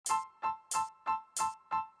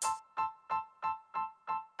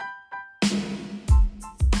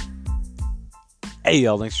Hey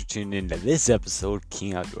y'all, thanks for tuning in to this episode of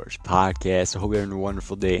King Outdoors Podcast. I hope you're having a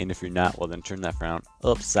wonderful day, and if you're not, well then turn that frown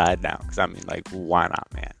upside down, because why not,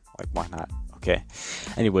 man? Why not? Okay.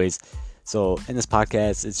 Anyways, so in this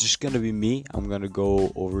podcast, it's just going to be me. I'm going to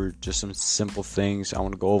go over just some simple things. I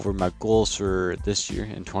want to go over my goals for this year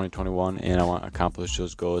in 2021, and I want to accomplish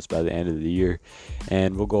those goals by the end of the year,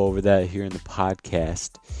 and we'll go over that here in the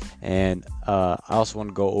podcast. And I also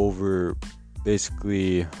want to go over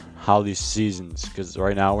basically how these seasons, because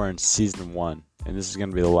right now we're in season 1, and this is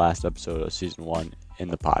going to be the last episode of season 1 in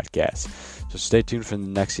the podcast. So stay tuned for the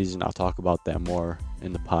next season. I'll talk about that more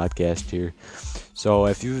in the podcast here. So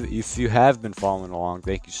if you have been following along,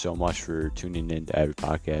 thank you so much for tuning in to every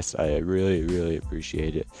podcast. I really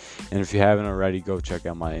appreciate it. And if you haven't already, go check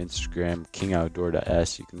out my Instagram,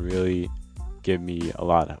 kingoutdoor.s. You can really give me a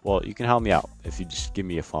lot of, you can help me out if you just give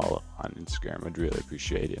me a follow on Instagram. I'd really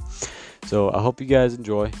appreciate it. So I hope you guys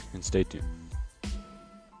enjoy and stay tuned.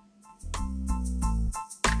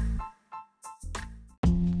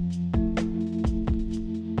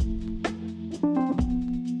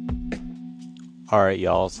 Alright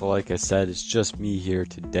y'all, so like I said, it's just me here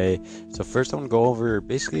today. So first I want to go over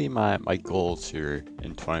basically my goals here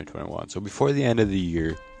in 2021. So before the end of the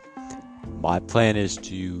year, my plan is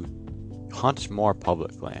to hunt more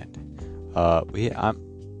public land.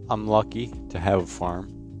 I'm lucky to have a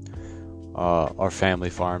farm, our family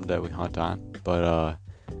farm that we hunt on, but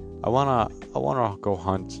I wanna go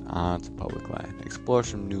hunt on some public land, explore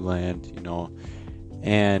some new land,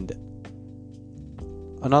 and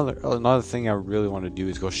another thing I really want to do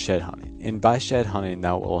is go shed hunting. And by shed hunting,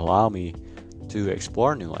 that will allow me to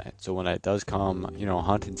explore new land. So when it does come,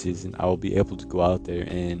 hunting season, I will be able to go out there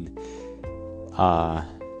in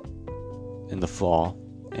the fall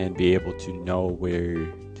and be able to know where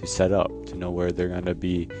to set up, to know where they're going to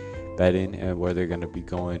be bedding and where they're going to be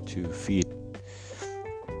going to feed.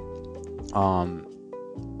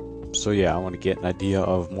 So yeah, I want to get an idea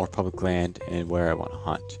of more public land and where I want to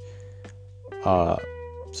hunt.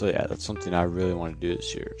 So yeah, that's something I really want to do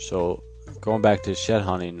this year. So going back to shed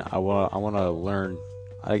hunting, I want to learn.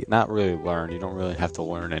 Not really learn. You don't really have to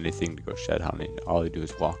learn anything to go shed hunting. All you do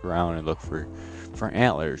is walk around and look for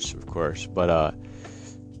antlers, of course. But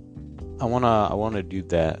I wanna do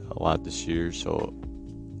that a lot this year. So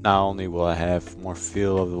not only will I have more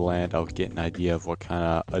feel of the land, I'll get an idea of what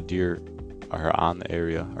kind of deer are on the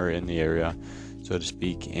area or in the area, so to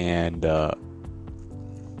speak, and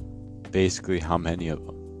basically how many of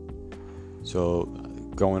them. So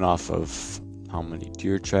going off of how many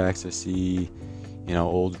deer tracks I see,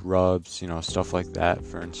 old rubs, stuff like that,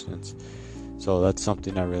 for instance. So that's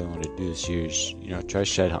something I really want to do this year is, try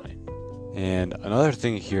shed hunting. And another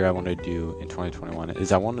thing here I want to do in 2021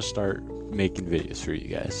 is I want to start making videos for you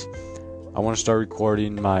guys. I want to start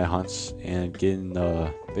recording my hunts and getting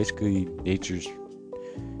basically nature's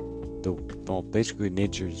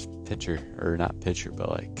picture, or not picture, but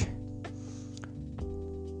like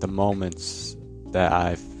the moments that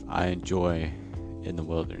I enjoy in the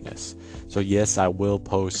wilderness. So yes, I will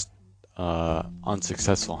post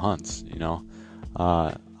unsuccessful hunts.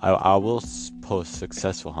 I will post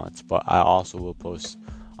successful hunts, but I also will post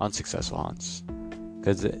unsuccessful hunts,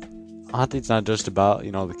 because hunting's not just about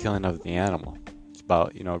the killing of the animal. It's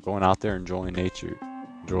about going out there, enjoying nature,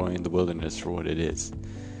 enjoying the wilderness for what it is.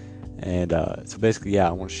 And so basically,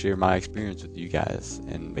 I want to share my experience with you guys,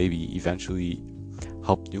 and maybe eventually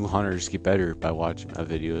help new hunters get better by watching my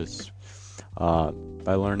videos,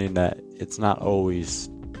 by learning that it's not always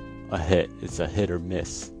a hit. It's a hit or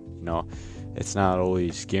miss. It's not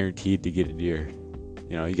always guaranteed to get a deer.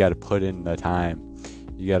 You got to put in the time.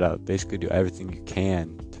 You got to basically do everything you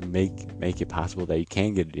can to make it possible that you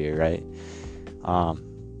can get a deer, right?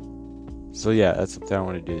 So yeah, that's something I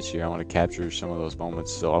want to do this year. I want to capture some of those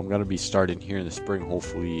moments. So I'm going to be starting here in the spring,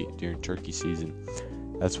 hopefully during turkey season.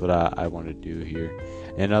 That's what I want to do here.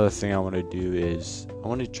 And another thing I want to do is I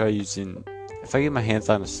want to try using, if I get my hands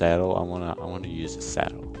on a saddle, I want to use a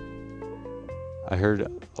saddle. I heard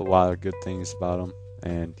a lot of good things about them,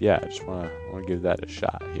 and yeah, I just want to give that a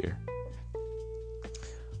shot here.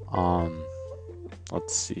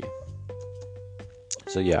 Let's see.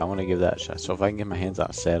 So yeah, I want to give that a shot. So if I can get my hands on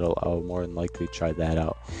a saddle, I'll more than likely try that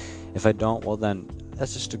out. If I don't, well then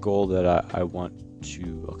that's just a goal that I want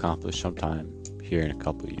to accomplish sometime here in a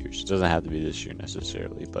couple of years. It doesn't have to be this year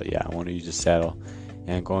necessarily, but yeah, I want to use a saddle.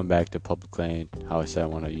 And going back to public land, how I said I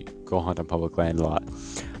want to go hunt on public land a lot.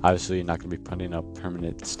 Obviously, you're not going to be putting up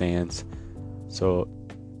permanent stands, so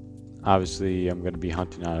obviously I'm going to be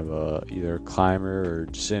hunting out of either a climber or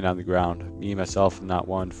just sitting on the ground. Me myself, I'm not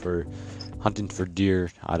one for hunting for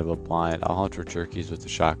deer out of a blind. I'll hunt for turkeys with a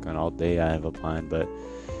shotgun all day out of a blind, but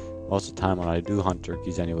most of the time when I do hunt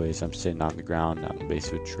turkeys anyways, I'm sitting on the ground on the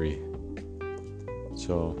base of a tree.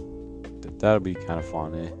 So that'll be kind of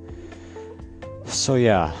fun, eh? So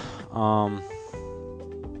yeah,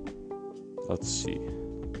 let's see.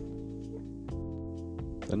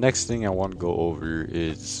 The next thing I want to go over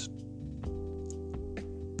is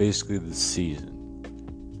basically the season.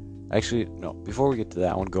 Actually, no, before we get to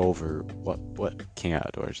that, I want to go over what King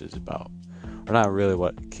Outdoors is about. Or not really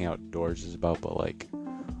what King Outdoors is about, but like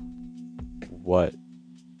what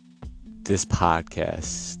this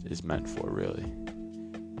podcast is meant for, really.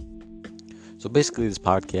 So basically, this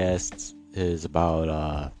podcast is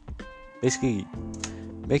about basically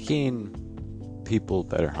making people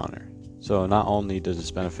better hunter. So not only does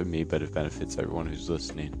this benefit me, but it benefits everyone who's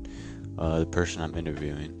listening, the person I'm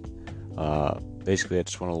interviewing. Basically, I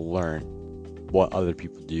just want to learn what other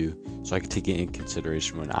people do so I can take it in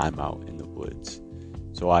consideration when I'm out in the woods.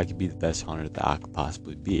 So I can be the best hunter that I could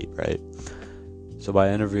possibly be, right? So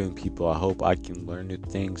by interviewing people, I hope I can learn new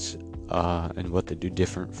things and what they do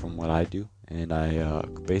different from what I do. And I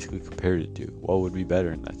basically compare it to what would be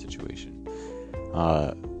better in that situation.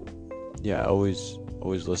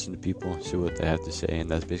 Always listen to people, see what they have to say, and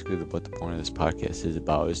that's basically what the point of this podcast is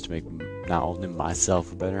about, is to make not only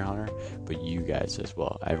myself a better hunter, but you guys as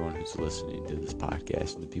well, everyone who's listening to this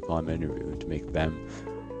podcast and the people I'm interviewing, to make them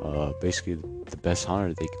basically the best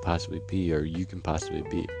hunter they could possibly be, or you can possibly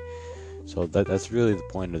be. So that's really the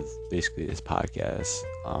point of basically this podcast.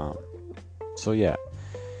 So yeah,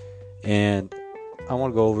 and I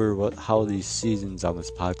want to go over how these seasons on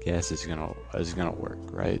this podcast is gonna work,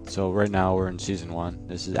 right? So right now we're in season 1.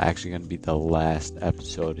 This is actually gonna be the last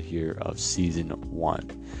episode here of season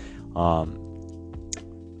 1. I'm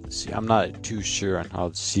not too sure on how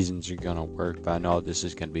the seasons are gonna work, but I know this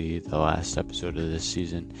is gonna be the last episode of this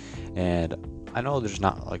season, and I know there's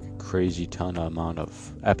not like a crazy ton amount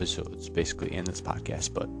of episodes basically in this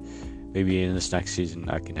podcast, but maybe in this next season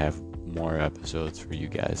I can have more episodes for you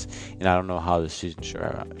guys. And I don't know how this season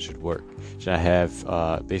should work. Should I have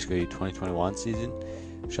basically 2021 season?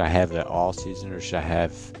 Should I have that all season, or should I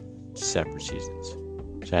have separate seasons?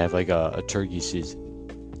 Should I have like a turkey season,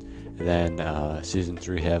 and then season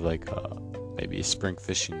 3 have like maybe a spring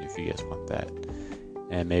fishing if you guys want that,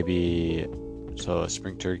 and maybe a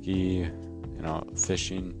spring turkey,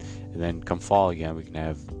 fishing, and then come fall again we can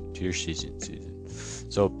have deer season.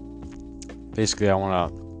 So basically I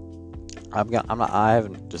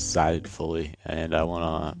haven't decided fully, and I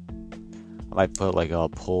might put like a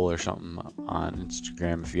poll or something on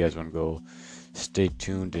Instagram if you guys want to go stay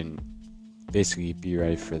tuned and basically be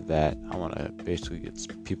ready for that. I want to basically get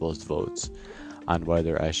people's votes on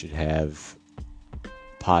whether I should have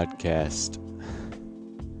podcast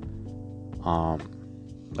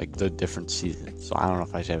like the different seasons. So I don't know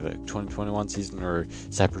if I should have a 2021 season or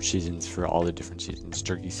separate seasons for all the different seasons.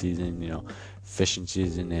 Turkey season, fishing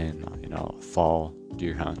season, and fall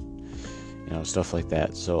deer hunt, stuff like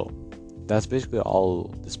that. So that's basically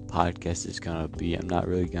all this podcast is gonna be. I'm not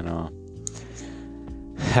really gonna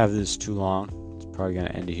have this too long. It's probably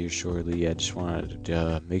gonna end it here shortly. I just wanted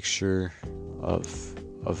to make sure of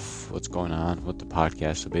what's going on with the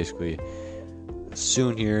podcast. So basically,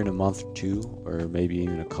 soon here in a month or two, or maybe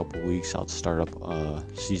even a couple weeks, I'll start up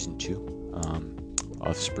season 2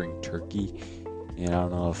 of Spring Turkey. And I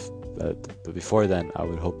don't know but before then, I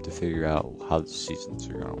would hope to figure out how the seasons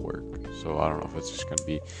are going to work. So I don't know if it's just going to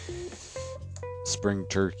be Spring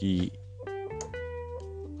Turkey,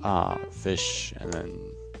 fish, and then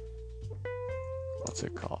what's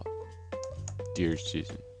it called? Deer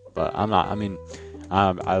season. But I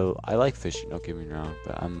like fishing, don't get me wrong,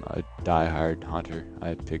 but I'm a die-hard hunter.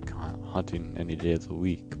 I pick hunting any day of the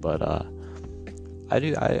week, but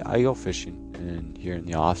I go fishing and here in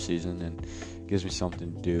the off season, and it gives me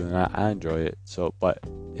something to do, and I enjoy it. So, but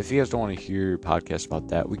if you guys don't want to hear podcasts about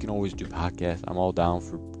that, we can always do podcasts. I'm all down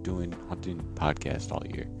for doing hunting podcasts all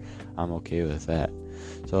year. I'm okay with that.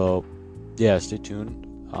 So yeah, stay tuned.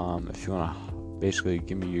 If you want to basically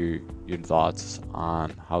give me your thoughts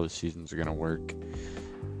on how the seasons are going to work,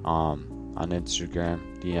 on Instagram,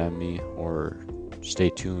 DM me, or stay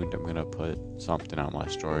tuned. I'm going to put something on my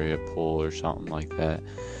story, a poll or something like that.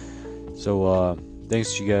 So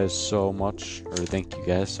thanks you guys so much, or thank you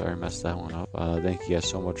guys, sorry I messed that one up. Thank you guys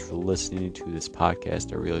so much for listening to this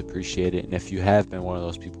podcast. I really appreciate it. And if you have been one of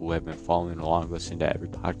those people who have been following along, listening to every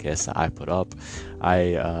podcast that I put up,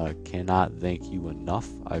 I cannot thank you enough.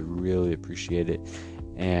 I really appreciate it.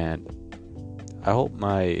 And I hope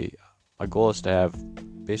my goal is to have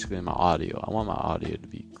basically my audio. I want my audio to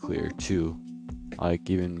be clear too. like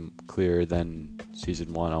even clearer than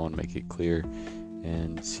season 1. I want to make it clear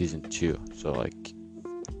in season 2. So like,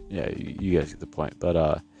 yeah, you guys get the point.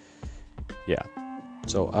 But yeah.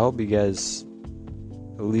 So I hope you guys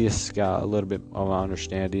at least got a little bit of an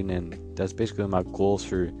understanding, and that's basically my goals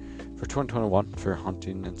for 2021 for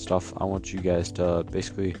hunting and stuff. I want you guys to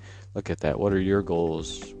basically look at that. What are your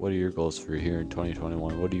goals? What are your goals for here in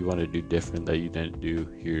 2021? What do you want to do different that you didn't do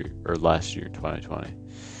here or last year in 2020?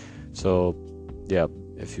 So yeah,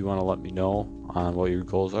 if you want to let me know on what your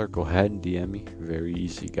goals are, go ahead and DM me. Very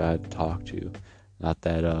easy guy to talk to. Not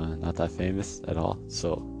that famous at all.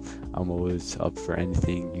 So I'm always up for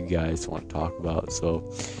anything you guys want to talk about.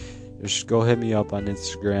 So just go hit me up on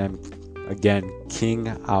Instagram. Again,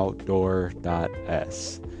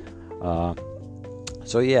 kingoutdoor.s.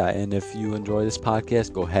 So yeah, and if you enjoy this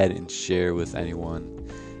podcast, go ahead and share with anyone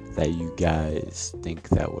that you guys think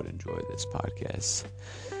that would enjoy this podcast.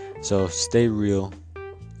 So stay real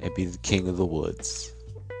and be the king of the woods.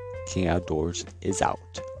 King Outdoors is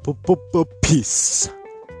out. Peace.